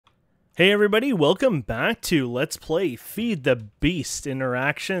Hey everybody, welcome back to Let's Play Feed the Beast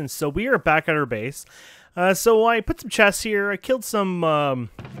Interaction. So we are back at our base. So I put some chests here, I killed some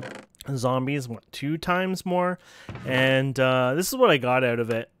zombies, what, 2 times more? And this is what I got out of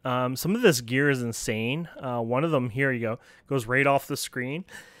it. Some of this gear is insane. One of them, here you go, goes right off the screen.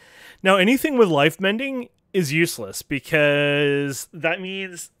 Now anything with life mending is useless because that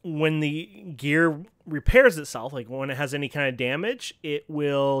means when the gear repairs itself, like when it has any kind of damage, it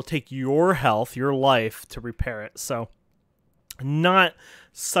will take your health, your life, to repair it. So not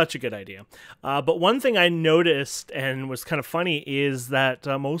such a good idea. But one thing I noticed and was kind of funny is that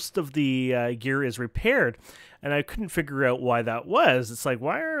most of the gear is repaired, and I couldn't figure out why that was. It's like,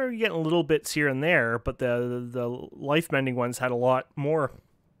 why are you getting little bits here and there, but the life mending ones had a lot more?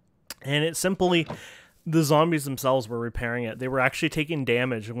 And it's simply the zombies themselves were repairing it. They were actually taking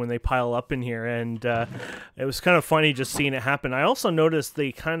damage when they pile up in here, and it was kind of funny just seeing it happen. I also noticed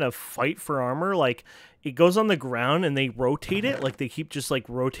they kind of fight for armor. Like, it goes on the ground and they rotate it. Like, they keep just, like,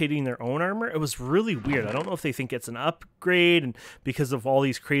 rotating their own armor. It was really weird. I don't know if they think it's an upgrade and because of all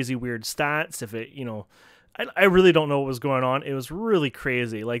these crazy weird stats, if it, you know... I really don't know what was going on. It was really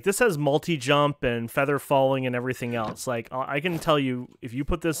crazy. Like, this has multi-jump and feather falling and everything else. Like, I can tell you, if you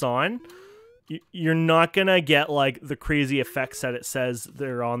put this on... you're not gonna get like the crazy effects that it says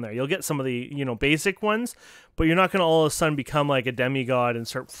they're on there. You'll get some of the, you know, basic ones, but you're not gonna all of a sudden become like a demigod and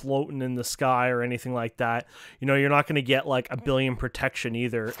start floating in the sky or anything like that. You know, you're not gonna get like a billion protection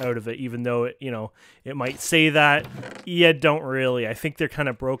either out of it, even though it, you know, it might say that. Yeah, don't really. I think they're kind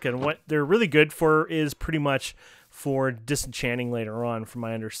of broken. What they're really good for is pretty much for disenchanting later on, from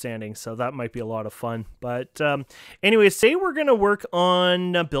my understanding, so that might be a lot of fun. But anyway, say we're gonna work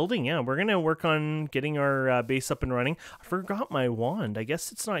on building. Yeah, we're gonna work on getting our base up and running. I forgot my wand. I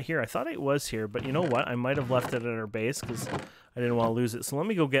guess it's not here. I thought it was here, but you know what, I might have left it at our base because I didn't want to lose it, so let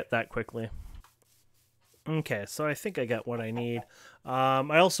me go get that quickly. Okay, so I think I got what I need.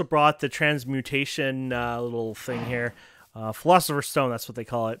 I also brought the transmutation little thing here, Philosopher's Stone, that's what they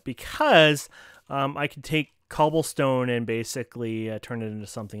call it, because I can take cobblestone and basically turn it into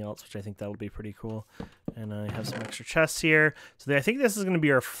something else, which I think that'll be pretty cool. And I have some extra chests here. So I think this is going to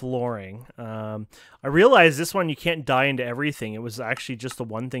be our flooring. I realized this one you can't dye into everything. It was actually just the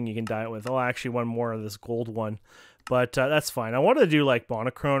one thing you can dye it with. Oh, actually one more of this gold one. But that's fine. I wanted to do like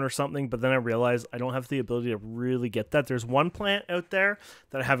monochrome or something, but then I realized I don't have the ability to really get that. There's one plant out there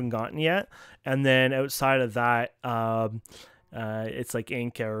that I haven't gotten yet. And then outside of that, it's like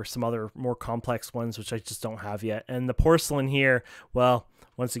ink or some other more complex ones, which I just don't have yet. And the porcelain here, well,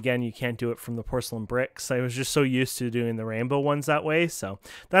 once again, you can't do it from the porcelain bricks. I was just so used to doing the rainbow ones that way, so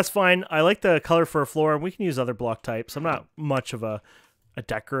that's fine. I like the color for a floor, and we can use other block types. I'm not much of a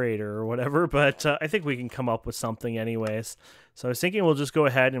decorator or whatever, but I think we can come up with something anyways. So I was thinking we'll just go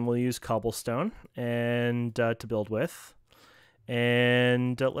ahead and we'll use cobblestone and to build with.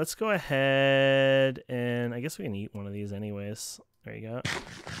 And let's go ahead and I guess we can eat one of these anyways. There you go.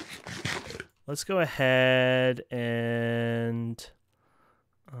 Let's go ahead and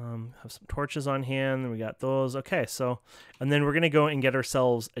have some torches on hand. We got those. Okay, so, and then we're going to go and get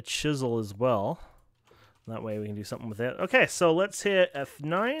ourselves a chisel as well. That way we can do something with it. Okay, so let's hit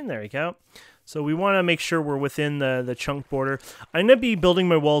F9. There we go. So we want to make sure we're within the chunk border. I'm going to be building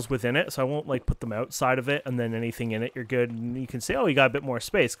my walls within it, so I won't like put them outside of it and then anything in it, you're good. And you can say, oh, you got a bit more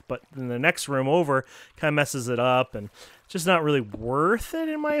space, but then the next room over kind of messes it up and it's just not really worth it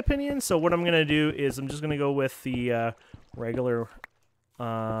in my opinion. So what I'm going to do is I'm just going to go with the regular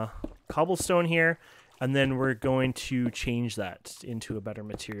cobblestone here. And then we're going to change that into a better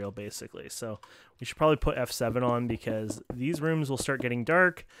material, basically. So we should probably put F7 on because these rooms will start getting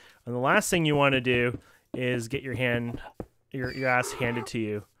dark. And the last thing you want to do is get your ass handed to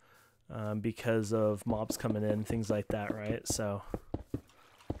you because of mobs coming in, things like that, right? So,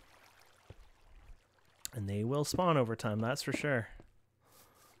 and they will spawn over time, that's for sure.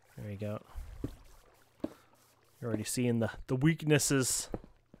 There you go. You're already seeing the weaknesses.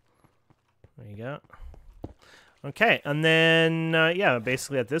 There you go. Okay, and then, yeah,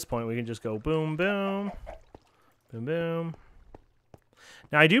 basically at this point, we can just go boom, boom, boom, boom.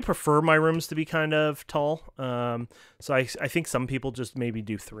 Now, I do prefer my rooms to be kind of tall, so I think some people just maybe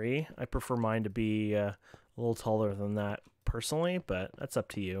do 3. I prefer mine to be a little taller than that, personally, but that's up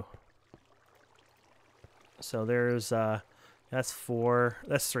to you. So there's, that's 4,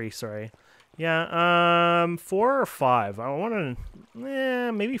 that's 3, sorry. Yeah, 4 or 5. I want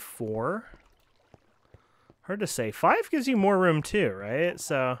to, maybe 4. Hard to say. 5 gives you more room too, right?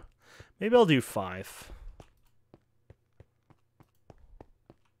 So maybe I'll do 5.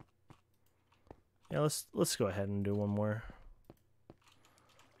 Yeah, let's go ahead and do one more.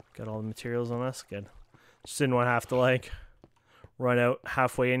 Got all the materials on us. Good. Just didn't want to have to like run out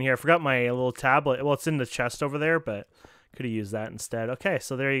halfway in here. I forgot my little tablet. Well, it's in the chest over there, but could have used that instead. Okay,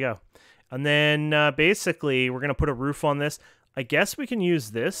 so there you go. And then basically we're going to put a roof on this. I guess we can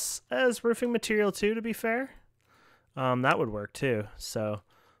use this as roofing material too, to be fair. That would work too. So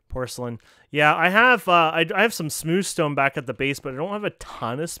porcelain. Yeah, I have some smooth stone back at the base, but I don't have a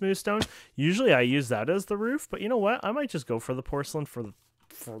ton of smooth stone. Usually I use that as the roof, but you know what? I might just go for the porcelain for the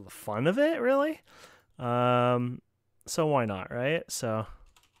fun of it, really. So why not, right? So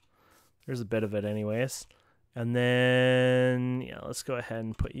there's a bit of it anyways. And then, yeah, let's go ahead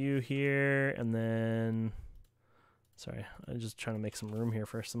and put you here. And then, sorry, I'm just trying to make some room here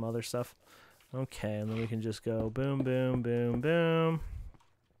for some other stuff. Okay, and then we can just go boom, boom, boom, boom.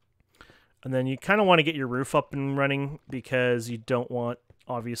 And then you kind of want to get your roof up and running because you don't want,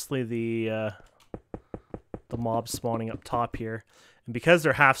 obviously, the mobs spawning up top here. And because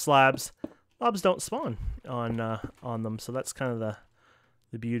they're half slabs, mobs don't spawn on them. So that's kind of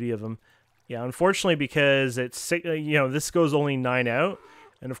the beauty of them. Yeah, unfortunately, because it's, you know, this goes only 9 out,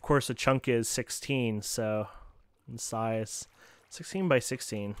 and of course a chunk is 16, so in size, 16 by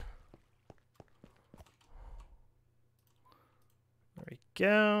 16. There we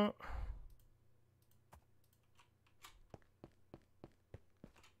go.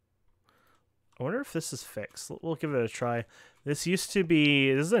 I wonder if this is fixed. We'll give it a try. This used to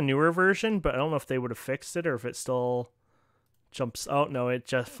be, this is a newer version, but I don't know if they would have fixed it or if it still jumps. Oh, no, it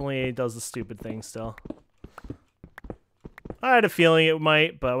definitely does the stupid thing still. I had a feeling it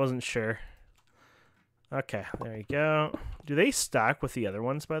might, but I wasn't sure. Okay, there you go. Do they stack with the other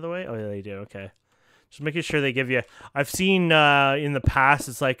ones, by the way? Oh, yeah, they do. Okay. Just making sure they give you... I've seen in the past,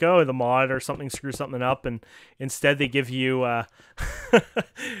 it's like, oh, the mod or something screws something up, and instead they give you...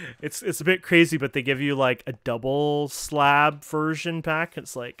 it's a bit crazy, but they give you like a double slab version pack.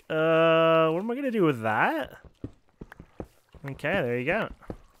 It's like, what am I going to do with that? Okay, there you go.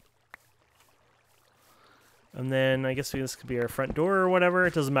 And then I guess this could be our front door or whatever.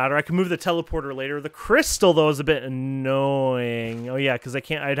 It doesn't matter. I can move the teleporter later. The crystal, though, is a bit annoying. Oh, yeah, because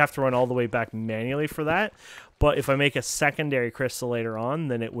I'd have to run all the way back manually for that. But if I make a secondary crystal later on,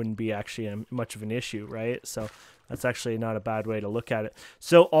 then it wouldn't be actually much of an issue, right? So that's actually not a bad way to look at it.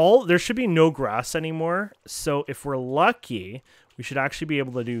 So there should be no grass anymore. So if we're lucky, we should actually be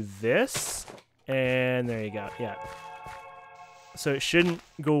able to do this. And there you go. Yeah. So it shouldn't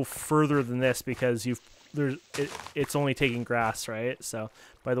go further than this because it's only taking grass, right? So,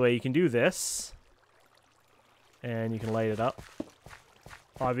 by the way, you can do this, and you can light it up.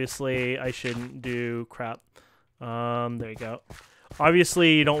 Obviously, I shouldn't do crap. There you go.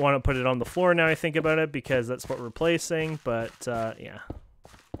 Obviously, you don't want to put it on the floor now I think about it because that's what we're replacing, but yeah.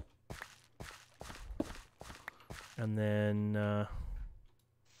 And then I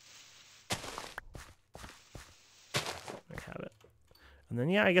have it. And then,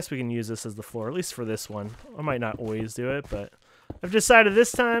 yeah, I guess we can use this as the floor, at least for this one. I might not always do it, but I've decided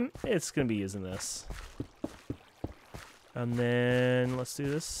this time it's going to be using this. And then let's do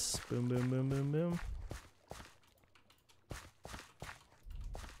this. Boom, boom, boom, boom, boom.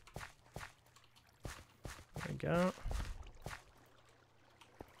 There we go.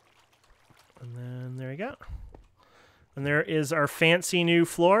 And then there we go. And there is our fancy new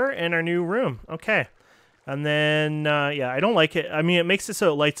floor and our new room. Okay. And then, yeah, I don't like it. I mean, it makes it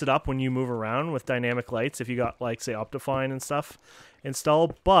so it lights it up when you move around with dynamic lights if you got, like, say, Optifine and stuff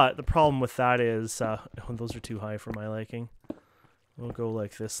installed. But the problem with that is, oh, those are too high for my liking. We'll go,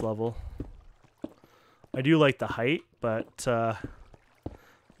 like, this level. I do like the height, but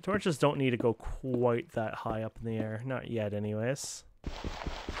torches don't need to go quite that high up in the air. Not yet, anyways.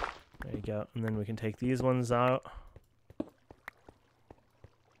 There you go. And then we can take these ones out.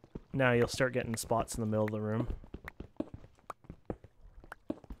 Now you'll start getting spots in the middle of the room.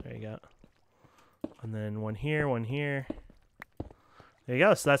 There you go. And then one here, one here. There you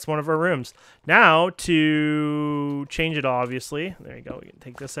go. So that's one of our rooms. Now to change it, obviously. There you go. We can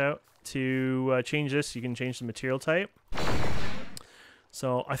take this out. To change this, you can change the material type.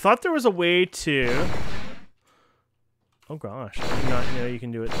 So I thought there was a way to... Oh gosh. I did not know you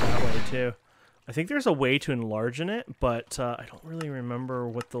can do it that way too. I think there's a way to enlarge it, but I don't really remember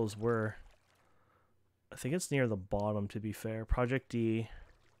what those were. I think it's near the bottom, to be fair. Project D.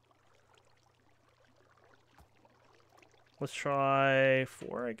 Let's try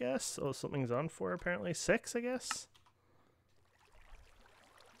 4, I guess. Oh, something's on 4, apparently. 6, I guess.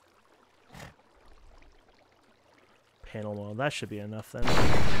 Panel mode. That should be enough, then.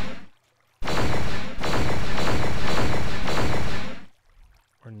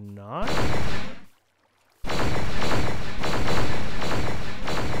 Or not?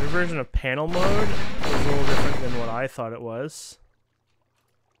 There version of panel mode is a little different than what I thought it was.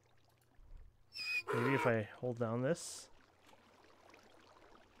 Maybe if I hold down this.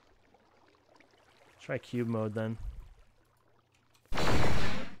 Try cube mode then.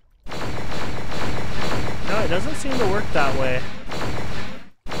 No, it doesn't seem to work that way.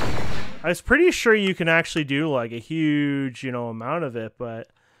 I was pretty sure you can actually do like a huge, you know, amount of it, but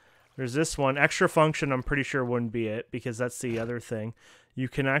there's this one. Extra function, I'm pretty sure wouldn't be it because that's the other thing. You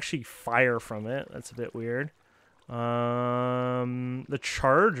can actually fire from it. That's a bit weird. The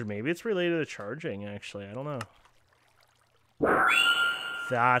charge, maybe it's related to charging, actually. I don't know.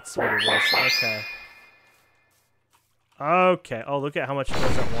 That's what it is. Okay. Okay. Oh, look at how much it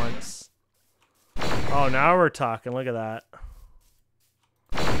does at once. Oh, now we're talking. Look at that.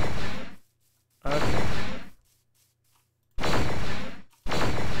 Okay.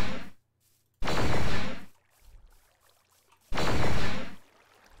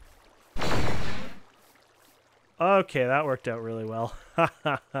 Okay, that worked out really well.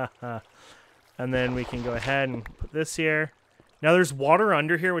 And then we can go ahead and put this here. Now there's water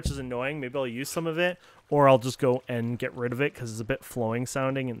under here, which is annoying. Maybe I'll use some of it, or I'll just go and get rid of it because it's a bit flowing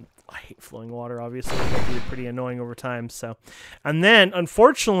sounding, and I hate flowing water, obviously. It'll be pretty annoying over time. So, and then,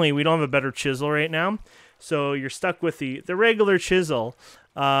 unfortunately, we don't have a better chisel right now, so you're stuck with the regular chisel.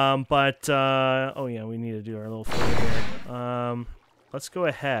 Oh yeah, we need to do our little filler here. Let's go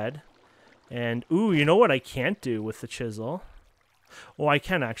ahead. And, ooh, you know what I can't do with the chisel? Oh, I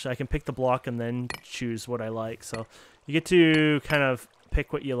can actually. I can pick the block and then choose what I like. So you get to kind of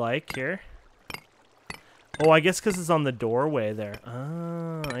pick what you like here. Oh, I guess because it's on the doorway there.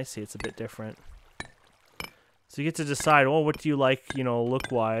 Ah, I see. It's a bit different. So you get to decide, well, what do you like, you know,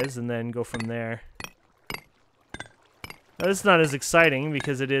 look-wise, and then go from there. Now, this is not as exciting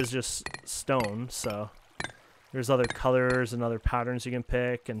because it is just stone, so... There's other colors and other patterns you can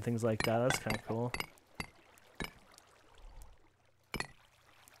pick and things like that. That's kind of cool.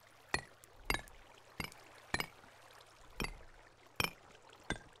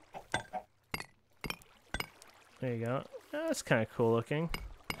 There you go. That's kind of cool looking.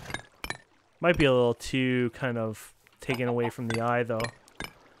 Might be a little too kind of taken away from the eye though.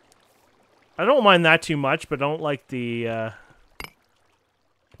 I don't mind that too much, but I don't like the I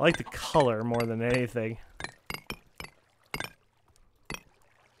like the color more than anything.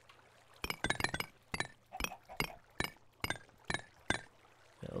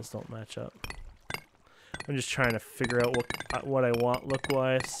 Those don't match up. I'm just trying to figure out what I want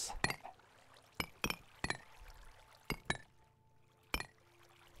look-wise.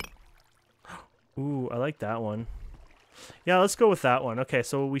 Ooh, I like that one. Yeah, let's go with that one. Okay,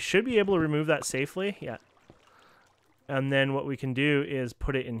 so we should be able to remove that safely. Yeah. And then what we can do is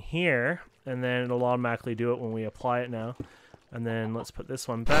put it in here, and then it'll automatically do it when we apply it now. And then let's put this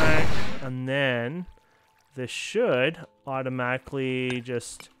one back, and then this should automatically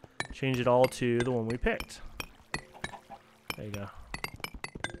just change it all to the one we picked. There you go.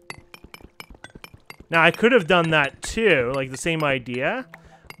 Now, I could have done that too, like the same idea,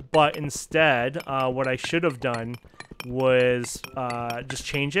 but instead, what I should have done was just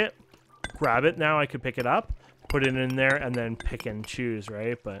change it, grab it. Now I could pick it up, put it in there, and then pick and choose,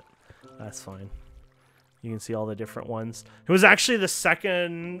 right? But that's fine. You can see all the different ones. It was actually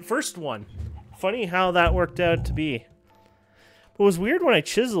the first one. Funny how that worked out to be. But it was weird when I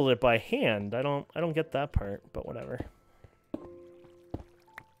chiseled it by hand. I don't get that part, but whatever.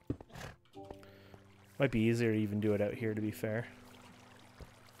 Might be easier to even do it out here, to be fair.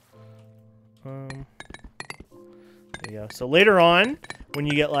 There you go. So later on, when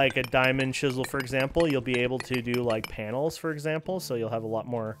you get like a diamond chisel, for example, you'll be able to do like panels, for example. So you'll have a lot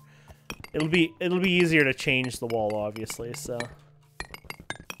more. It'll be easier to change the wall, obviously. So.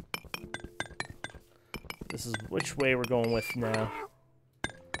 This is which way we're going with now.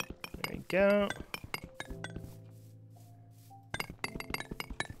 There we go.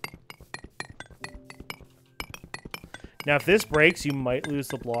 Now, if this breaks, you might lose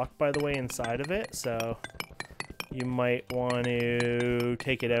the block, by the way, inside of it. So you might want to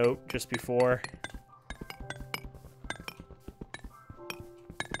take it out just before.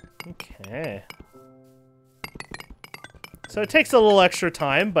 Okay. So it takes a little extra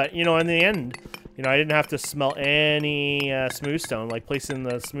time, but, you know, in the end... You know, I didn't have to smelt any smooth stone. Like placing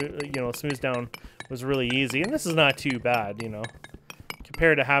the smooth down was really easy, and this is not too bad, you know,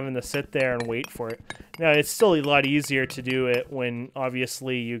 compared to having to sit there and wait for it. Now it's still a lot easier to do it when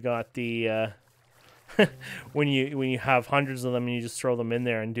obviously you got the when you have hundreds of them and you just throw them in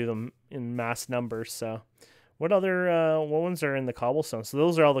there and do them in mass numbers. So, what other what ones are in the cobblestone? So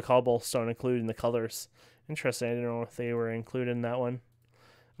those are all the cobblestone, including the colors. Interesting. I didn't know if they were included in that one.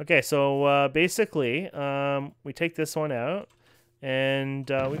 Okay, so basically, we take this one out, and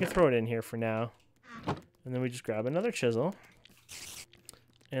we can throw it in here for now. And then we just grab another chisel.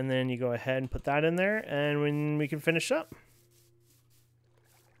 And then you go ahead and put that in there, and when we can finish up.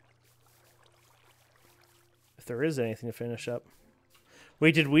 If there is anything to finish up.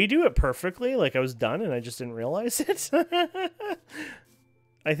 Wait, did we do it perfectly? Like I was done and I just didn't realize it?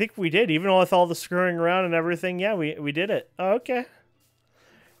 I think we did, even with all the screwing around and everything. Yeah, we did it. Oh, okay.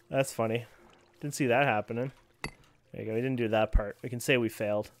 That's funny. Didn't see that happening. There you go. We didn't do that part. We can say we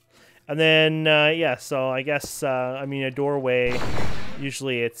failed. And then, yeah, so I guess, I mean, a doorway,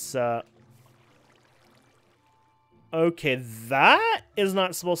 usually it's, okay, that is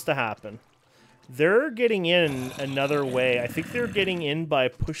not supposed to happen. They're getting in another way. I think they're getting in by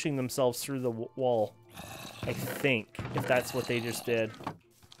pushing themselves through the wall. I think, if that's what they just did.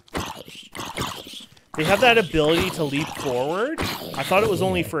 They have that ability to leap forward. I thought it was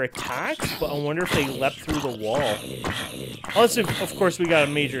only for attacks, but I wonder if they leapt through the wall. Unless, of course, we got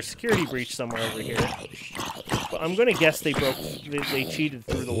a major security breach somewhere over here. But I'm going to guess they cheated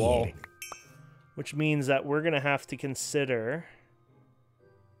through the wall. Which means that we're going to have to consider...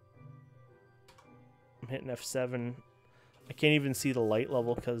 I'm hitting F7. I can't even see the light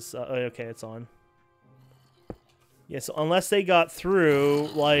level because... okay, it's on. Yeah, so unless they got through,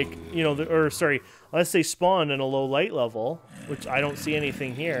 like, you know, unless they spawned in a low light level, which I don't see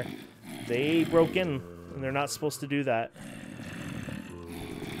anything here, they broke in, and they're not supposed to do that.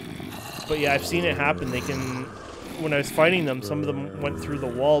 But yeah, I've seen it happen. They can... When I was fighting them, some of them went through the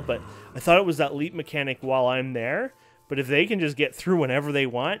wall, but I thought it was that leap mechanic while I'm there. But if they can just get through whenever they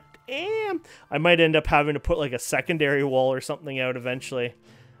want, damn, I might end up having to put like a secondary wall or something out eventually.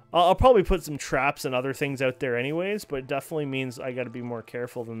 I'll probably put some traps and other things out there anyways, but it definitely means I got to be more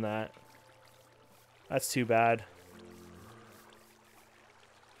careful than that. That's too bad.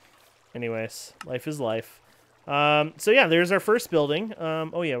 Anyways, life is life. So yeah, there's our first building.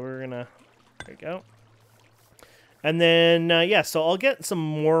 Oh yeah, we're gonna... There we go. And then, yeah, so I'll get some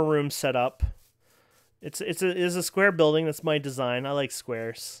more rooms set up. It's a square building. That's my design. I like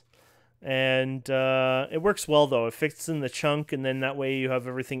squares. And it works well, though. It fits in the chunk, and then that way you have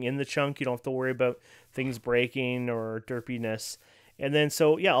everything in the chunk. You don't have to worry about things breaking or derpiness. And then,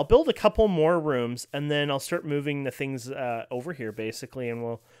 so, yeah, I'll build a couple more rooms, and then I'll start moving the things over here, basically, and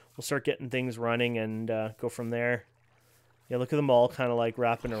we'll start getting things running and go from there. Yeah, look at them all kind of, like,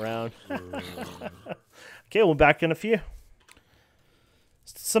 wrapping around. Okay, we'll back in a few.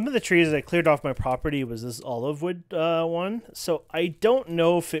 Some of the trees that I cleared off my property was this olive wood one. So I don't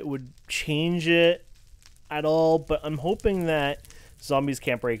know if it would change it at all, but I'm hoping that zombies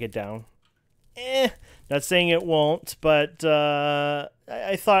can't break it down. Not saying it won't, but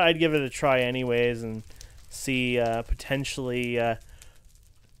I thought I'd give it a try anyways and see potentially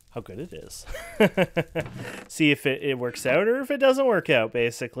how good it is. See if it works out or if it doesn't work out,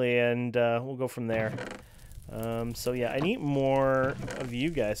 basically, and we'll go from there. So yeah, I need more of you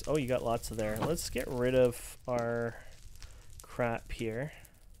guys. Oh, you got lots of there. Let's get rid of our crap here.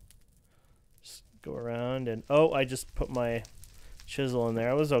 Just go around and... Oh, I just put my chisel in there.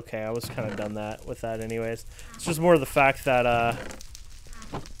 I was okay. I was kind of done with that anyways. It's just more of the fact that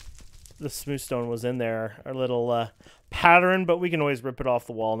the smooth stone was in there. Our little pattern, but we can always rip it off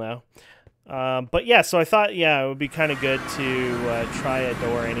the wall now. But yeah, so I thought, yeah, it would be kind of good to try a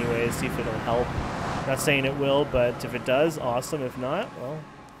door anyways, see if it'll help. Not saying it will, but if it does, awesome. If not, well,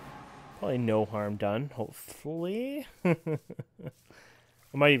 probably no harm done, hopefully. I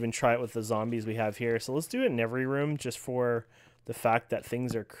might even try it with the zombies we have here. So let's do it in every room just for the fact that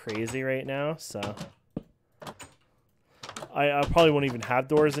things are crazy right now. So I probably won't even have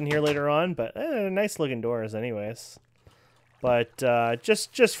doors in here later on, but nice looking doors anyways. But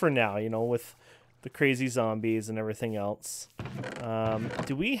just for now, you know, with the crazy zombies and everything else.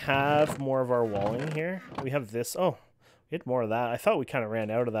 Do we have more of our walling here? We have this. Oh, we had more of that. I thought we kind of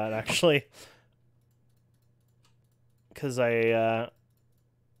ran out of that, actually. Because I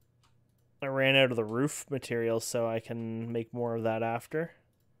ran out of the roof material, so I can make more of that after.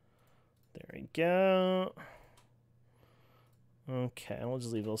 There we go. Okay, we'll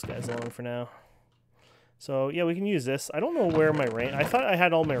just leave those guys alone for now. So, yeah, we can use this. I don't know where my I thought I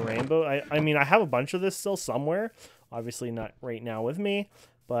had all my rainbow. I mean, I have a bunch of this still somewhere. Obviously not right now with me,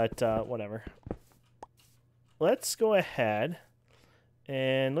 but whatever. Let's go ahead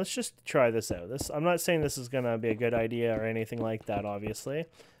and let's just try this out. I'm not saying this is going to be a good idea or anything like that, obviously.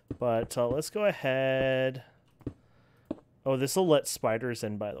 But let's go ahead. Oh, this will let spiders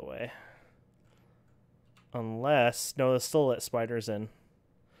in, by the way. Unless... No, this still let spiders in.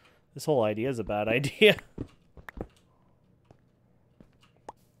 This whole idea is a bad idea.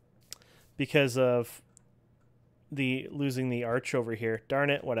 because of the losing the arch over here.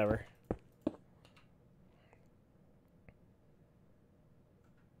 Darn it, whatever.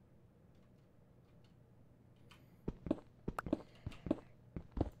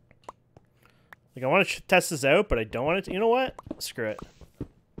 Like, I want to test this out, but I don't want it to... You know what? Screw it.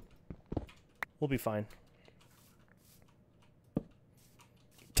 We'll be fine.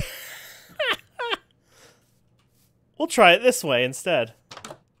 We'll try it this way instead.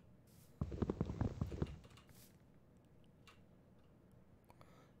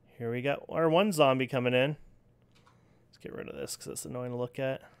 Here we got our one zombie coming in. Let's get rid of this because it's annoying to look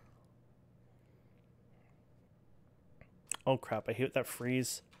at. Oh crap, I hate that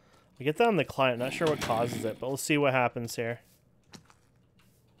freeze. I get that on the client, not sure what causes it, but we'll see what happens here.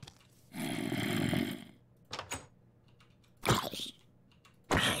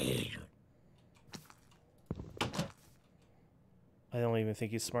 I don't even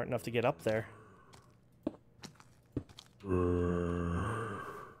think he's smart enough to get up there.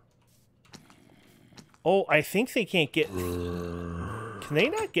 Oh, I think they can't get... Can they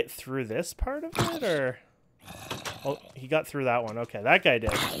not get through this part of it, or... Oh, he got through that one. Okay, that guy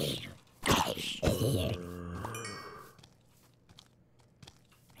did.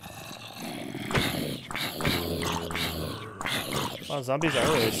 Oh, zombies are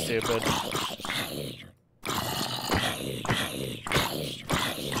really stupid.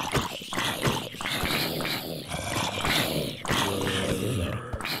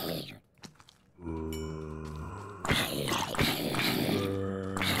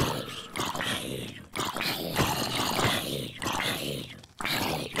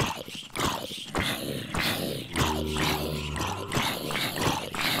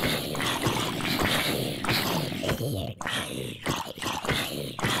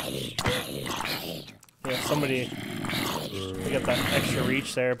 Somebody got that extra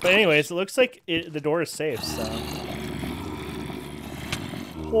reach there. But anyways, it looks like the door is safe, so...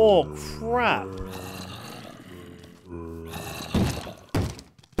 Oh, crap.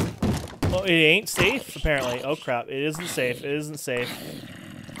 Oh, it ain't safe, apparently. Oh, crap. It isn't safe. It isn't safe.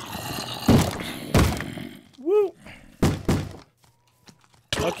 Woo!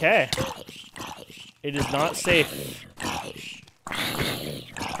 Okay. It is not safe.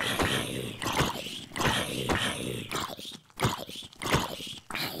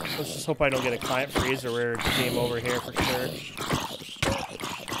 Let's just hope I don't get a client freeze or we're game over here for sure.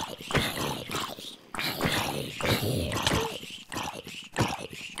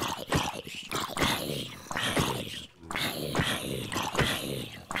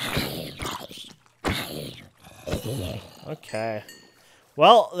 Okay.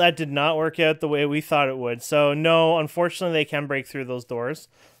 Well, that did not work out the way we thought it would. So, no, unfortunately, they can break through those doors.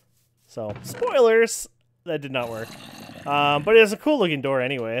 So, spoilers! That did not work. But it's a cool looking door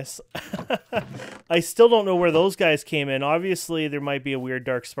anyways. I still don't know where those guys came in. Obviously, there might be a weird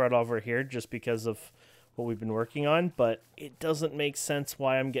dark spot over here just because of what we've been working on. But it doesn't make sense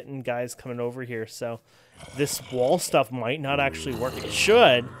why I'm getting guys coming over here. So this wall stuff might not actually work. It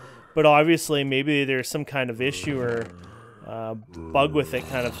should. But obviously, maybe there's some kind of issue or bug with it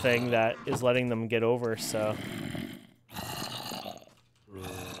kind of thing that is letting them get over. So...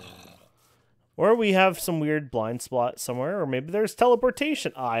 Or we have some weird blind spot somewhere, or maybe there's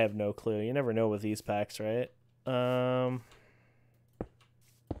teleportation. Oh, I have no clue. You never know with these packs, right? There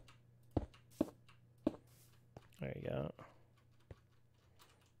you go.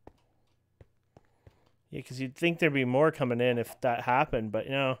 Yeah, because you'd think there'd be more coming in if that happened, but,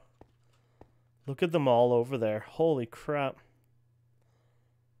 you know, look at them all over there. Holy crap.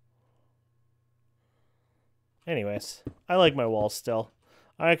 Anyways, I like my wall still.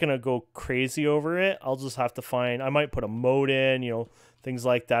 I'm not going to go crazy over it. I'll just have to find... I might put a moat in, you know, things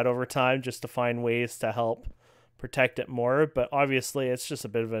like that over time just to find ways to help protect it more. But obviously, it's just a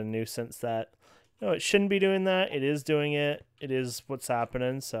bit of a nuisance that, you know, it shouldn't be doing that. It is doing it. It is what's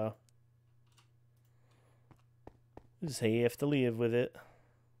happening, so... Just you have to live with it.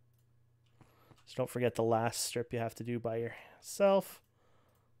 Just don't forget the last strip you have to do by yourself.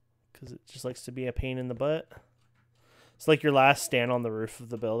 Because it just likes to be a pain in the butt. It's like your last stand on the roof of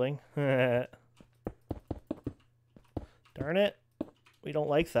the building. Darn it. We don't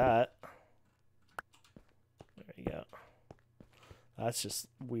like that. There you go. That's just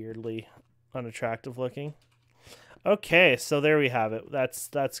weirdly unattractive looking. Okay, so there we have it. That's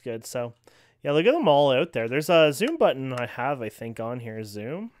good. So, yeah, look at them all out there. There's a zoom button I have, I think, on here.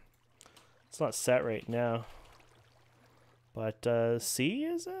 Zoom. It's not set right now. But C,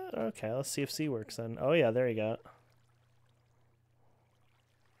 is it? Okay, let's see if C works then. Oh, yeah, there you go.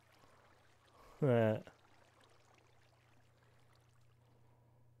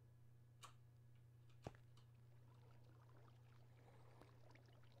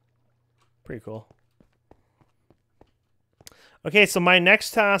 Pretty cool. Okay, so my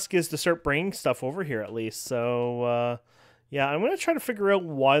next task is to start bringing stuff over here at least. So, yeah, I'm going to try to figure out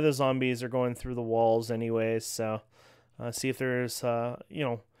why the zombies are going through the walls anyways. So, see if there's, you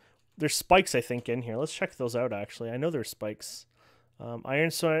know, there's spikes, I think, in here. Let's check those out, actually. I know there's spikes.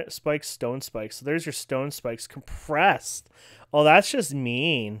 Iron spikes, stone spikes. So there's your stone spikes. Compressed. Oh, that's just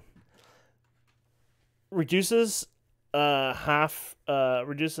mean. Reduces half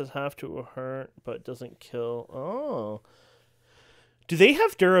to a hurt, but doesn't kill. Oh. Do they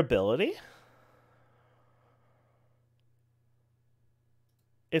have durability?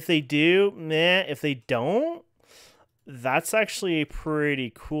 If they do, meh. If they don't, that's actually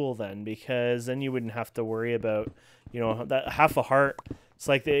pretty cool then, because then you wouldn't have to worry about, you know, that half a heart. It's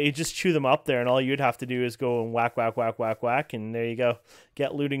like they just chew them up there, and all you'd have to do is go and whack, whack, whack, whack, whack, and there you go.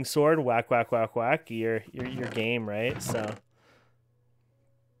 Get looting sword, whack, whack, whack, whack. Your game, right? So,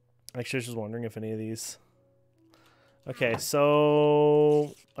 actually, I was just wondering if any of these. Okay,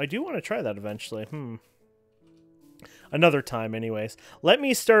 so I do want to try that eventually. Another time, anyways. Let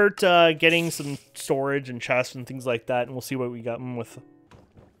me start getting some storage and chests and things like that, and we'll see what we got with.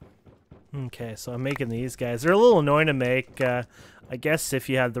 Okay, so I'm making these guys. They're a little annoying to make. I guess if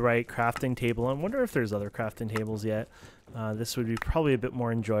you had the right crafting table. I wonder if there's other crafting tables yet. This would be probably a bit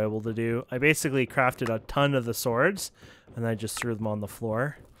more enjoyable to do. I basically crafted a ton of the swords, and I just threw them on the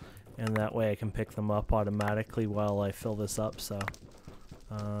floor. And that way I can pick them up automatically while I fill this up. So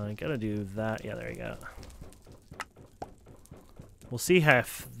I gotta do that. Yeah, there you go. We'll see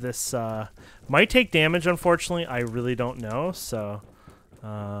if this might take damage, unfortunately. I really don't know. So,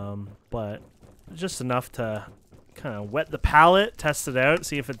 but just enough to kind of wet the palate, test it out,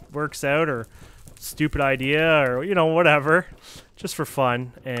 see if it works out, or stupid idea, or, you know, whatever. Just for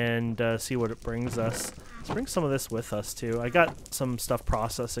fun, and see what it brings us. Let's bring some of this with us, too. I got some stuff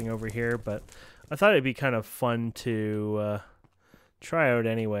processing over here, but I thought it'd be kind of fun to try out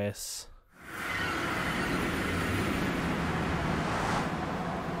anyways.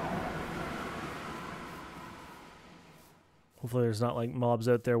 Hopefully there's not, like, mobs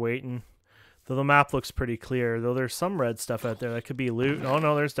out there waiting. Though the map looks pretty clear. Though there's some red stuff out there that could be loot. Oh,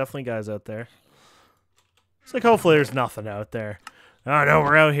 no, there's definitely guys out there. It's like, hopefully there's nothing out there. Oh, no,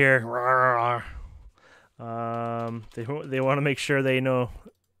 we're out here. They want to make sure they know.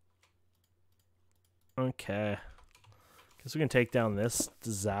 Okay. Guess we can take down this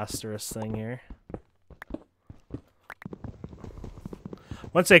disastrous thing here.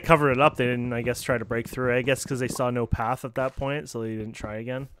 Once they covered it up, they didn't, I guess, try to break through. I guess because they saw no path at that point, so they didn't try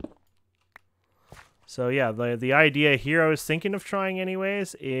again. So yeah, the idea here I was thinking of trying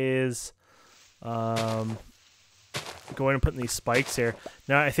anyways is going and putting these spikes here.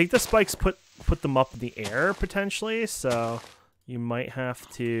 Now I think the spikes put them up in the air potentially, so you might have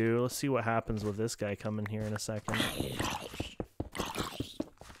to. Let's see what happens with this guy coming here in a second.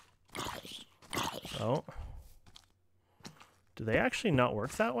 Oh. Do they actually not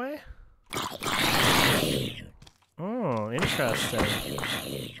work that way? Oh, interesting.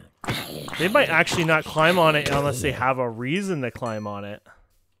 They might actually not climb on it unless they have a reason to climb on it.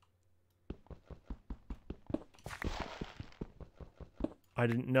 I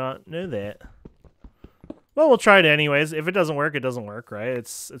did not know that. Well, we'll try it anyways. If it doesn't work, it doesn't work, right?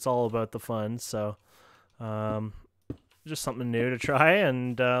 It's all about the fun, so just something new to try,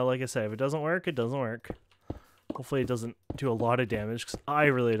 and like I say, if it doesn't work, it doesn't work. Hopefully it doesn't do a lot of damage, because I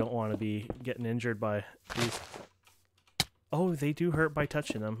really don't want to be getting injured by these. Oh, they do hurt by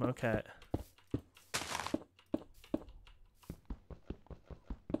touching them. Okay.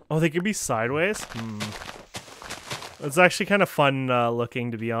 Oh, they could be sideways? It's actually kind of fun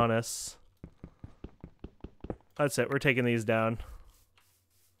looking, to be honest. That's it. We're taking these down.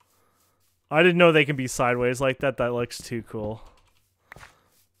 I didn't know they can be sideways like that. That looks too cool.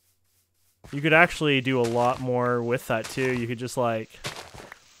 You could actually do a lot more with that, too. You could just, like,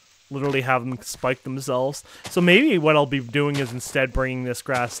 literally have them spike themselves. So maybe what I'll be doing is instead bringing this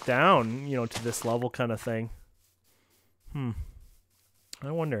grass down, you know, to this level kind of thing. I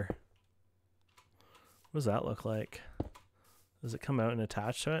wonder. What does that look like? Does it come out and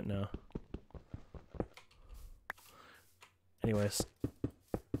attach to it? No. Anyways.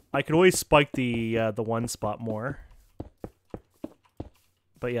 I could always spike the one spot more.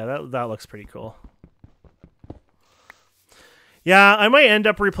 But yeah, that looks pretty cool. Yeah, I might end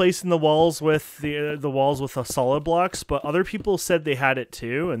up replacing the walls with the walls with solid blocks, but other people said they had it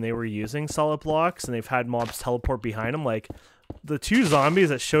too, and they were using solid blocks, and they've had mobs teleport behind them. Like the two zombies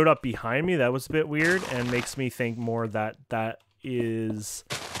that showed up behind me, that was a bit weird, and makes me think more that that is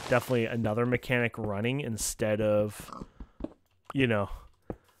definitely another mechanic running instead of, you know,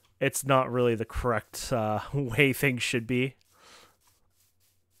 it's not really the correct way things should be.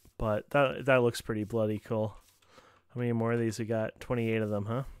 But that looks pretty bloody cool. How many more of these we got? 28 of them,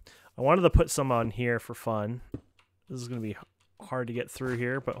 huh? I wanted to put some on here for fun. This is going to be hard to get through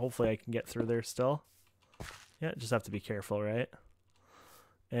here, but hopefully I can get through there still. Yeah, just have to be careful, right?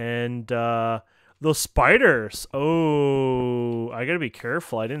 And those spiders. Oh, I got to be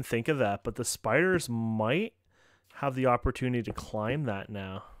careful. I didn't think of that, but the spiders might have the opportunity to climb that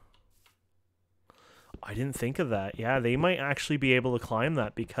now. I didn't think of that. Yeah, they might actually be able to climb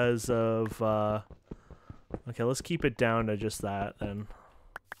that because of... Okay, let's keep it down to just that then.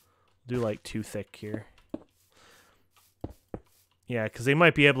 Do like 2 thick here. Yeah, because they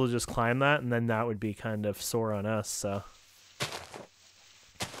might be able to just climb that, and then that would be kind of sore on us, so...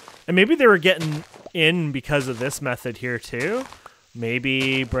 And maybe they were getting in because of this method here, too.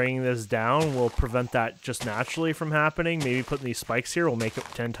 Maybe bringing this down will prevent that just naturally from happening. Maybe putting these spikes here will make it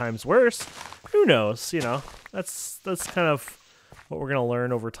 10 times worse. Who knows, you know? That's kind of what we're going to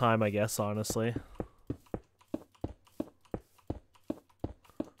learn over time, I guess, honestly.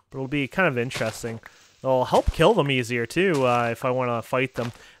 But it'll be kind of interesting. It'll help kill them easier, too, if I want to fight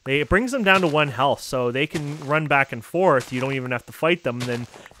them. It brings them down to 1 health, so they can run back and forth. You don't even have to fight them. And then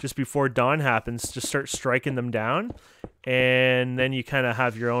just before dawn happens, just start striking them down. And then you kind of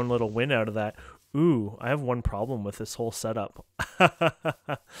have your own little win out of that. Ooh, I have one problem with this whole setup.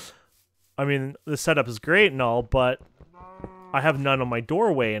 I mean, the setup is great and all, but I have none on my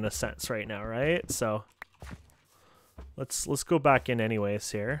doorway in a sense right now, right? So let's go back in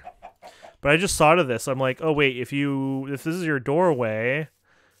anyways here. But I just thought of this. I'm like, oh wait, if this is your doorway,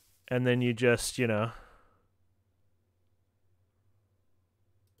 and then you just, you know,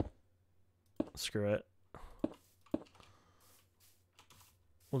 screw it.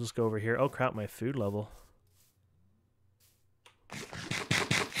 We'll just go over here. Oh crap, my food level.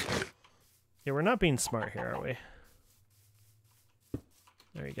 Yeah, we're not being smart here, are we?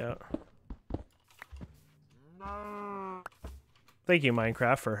 There you go. Thank you,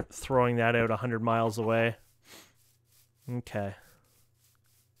 Minecraft, for throwing that out 100 miles away. Okay.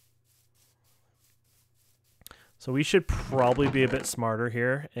 So we should probably be a bit smarter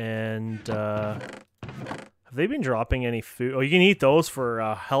here. And have they been dropping any food? Oh, you can eat those for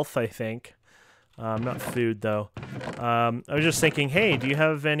health, I think. Not food, though. I was just thinking, hey, do you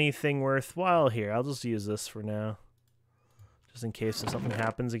have anything worthwhile here? I'll just use this for now. Just in case if something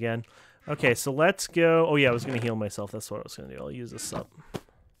happens again. Okay, so let's go... Oh, yeah, I was going to heal myself. That's what I was going to do. I'll use this up.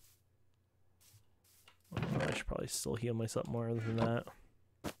 Oh, I should probably still heal myself more than that.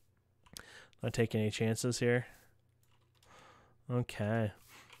 Not taking any chances here. Okay.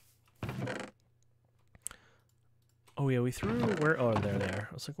 Oh, yeah, we threw... Where? Oh, there they are.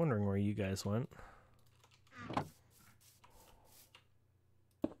 I was like wondering where you guys went.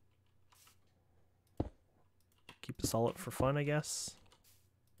 Keep us all up for fun, I guess.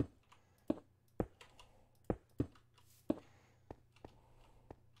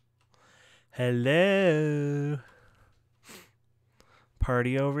 Hello.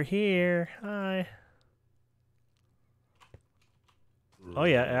 Party over here. Hi. Oh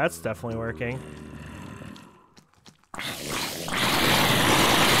yeah, that's definitely working.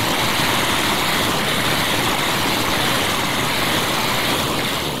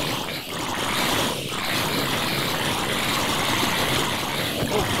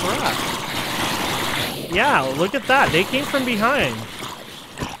 Oh crap. Yeah, look at that. They came from behind.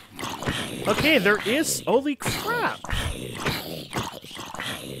 Okay, there is... Holy crap!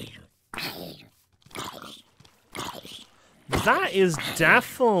 That is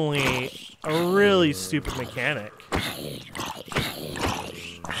definitely a really stupid mechanic.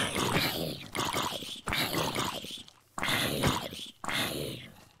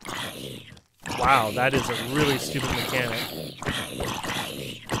 Wow, that is a really stupid mechanic.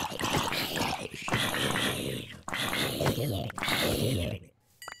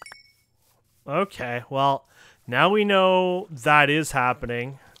 Okay, well, now we know that is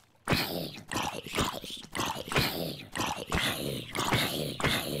happening.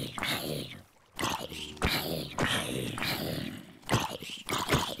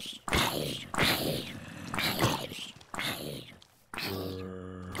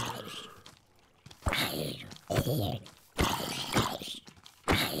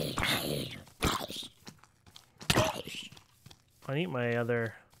 I need my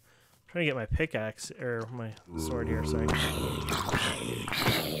other... I'm trying to get my pickaxe, or my sword here, sorry.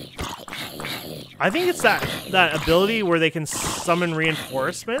 I think it's that ability where they can summon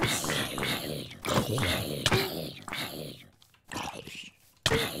reinforcements.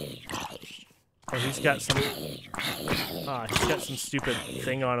 Oh, he's got some... Ah, he's got some stupid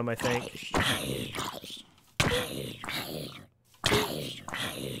thing on him, I think.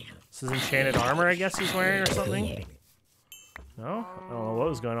 This is enchanted armor, I guess he's wearing, or something? No? I don't know what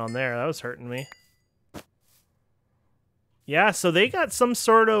was going on there. That was hurting me. Yeah, so they got some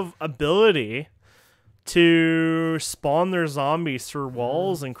sort of ability to spawn their zombies through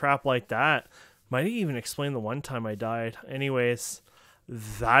walls and crap like that. Might even explain the one time I died. Anyways,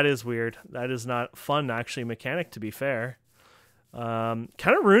 that is weird. That is not fun, actually, mechanic, to be fair. Kind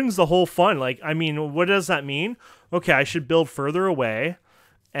of ruins the whole fun. Like, I mean, what does that mean? Okay, I should build further away,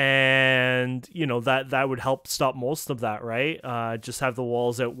 and, you know, that would help stop most of that, right? Just have the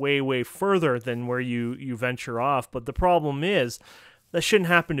walls out way further than where you venture off. But the problem is, that shouldn't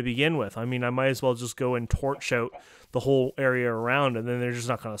happen to begin with. I mean, I might as well just go and torch out the whole area around, and then they're just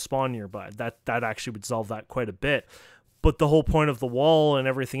not going to spawn nearby. That actually would solve that quite a bit. But the whole point of the wall and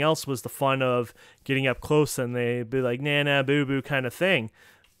everything else was the fun of getting up close, and they'd be like, nah, boo-boo kind of thing.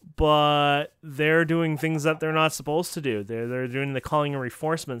 But they're doing things that they're not supposed to do. They're doing the calling and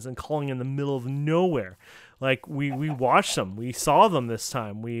reinforcements and calling in the middle of nowhere. Like, we watched them. We saw them this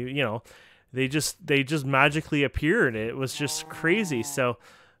time. They just magically appeared. It was just crazy. So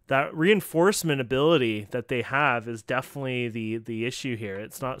that reinforcement ability that they have is definitely the issue here.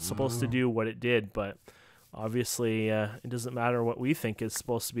 It's not supposed to do what it did, but obviously it doesn't matter what we think is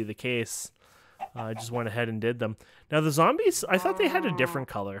supposed to be the case. I just went ahead and did them. Now the zombies, I thought they had a different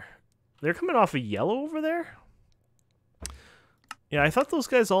color. They're coming off of yellow over there. Yeah, I thought those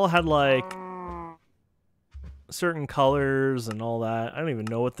guys all had like certain colors and all that. I don't even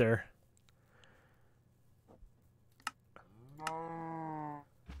know what they're...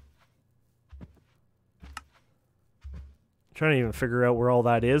 Trying to even figure out where all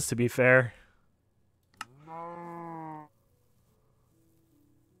that is, to be fair.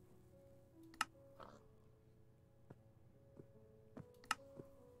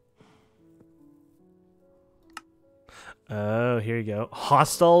 Oh, here you go.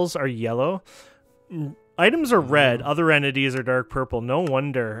 Hostiles are yellow. Items are red. Other entities are dark purple. No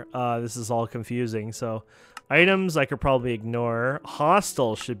wonder this is all confusing. So, items I could probably ignore.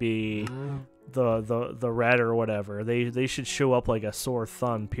 Hostiles should be the red or whatever. They should show up like a sore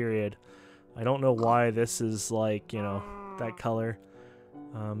thumb, period. I don't know why this is like, you know, that color.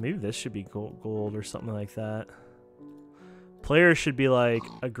 Maybe this should be gold or something like that. Player should be like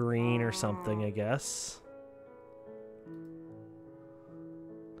a green or something, I guess.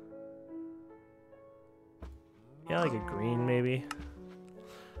 Yeah, like a green maybe.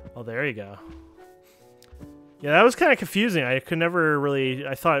 Oh, there you go. Yeah, that was kind of confusing. I could never really...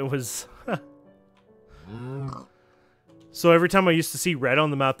 I thought it was... So every time I used to see red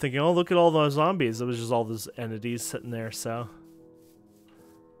on the map thinking, oh, look at all those zombies. It was just all those entities sitting there, so...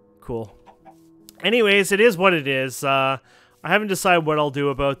 Cool. Anyways, it is what it is. I haven't decided what I'll do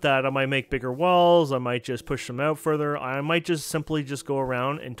about that. I might make bigger walls. I might just push them out further. I might just simply just go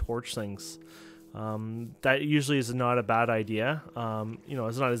around and torch things. That usually is not a bad idea. You know,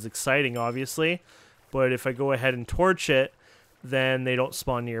 it's not as exciting, obviously. But if I go ahead and torch it, then they don't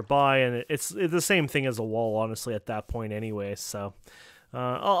spawn nearby, and it's the same thing as a wall, honestly, at that point anyway. So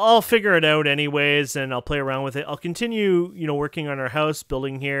I'll figure it out anyways, and I'll play around with it. I'll continue, you know, working on our house,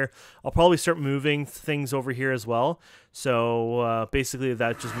 building here. I'll probably start moving things over here as well. So basically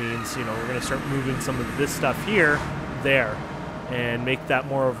that just means, you know, we're going to start moving some of this stuff here, there, and make that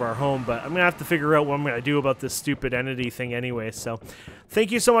more of our home. But I'm going to have to figure out what I'm going to do about this stupid entity thing anyway. So thank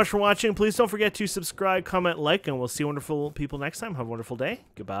you so much for watching. Please don't forget to subscribe, comment, like, and we'll see wonderful people next time. Have a wonderful day.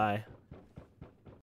 Goodbye.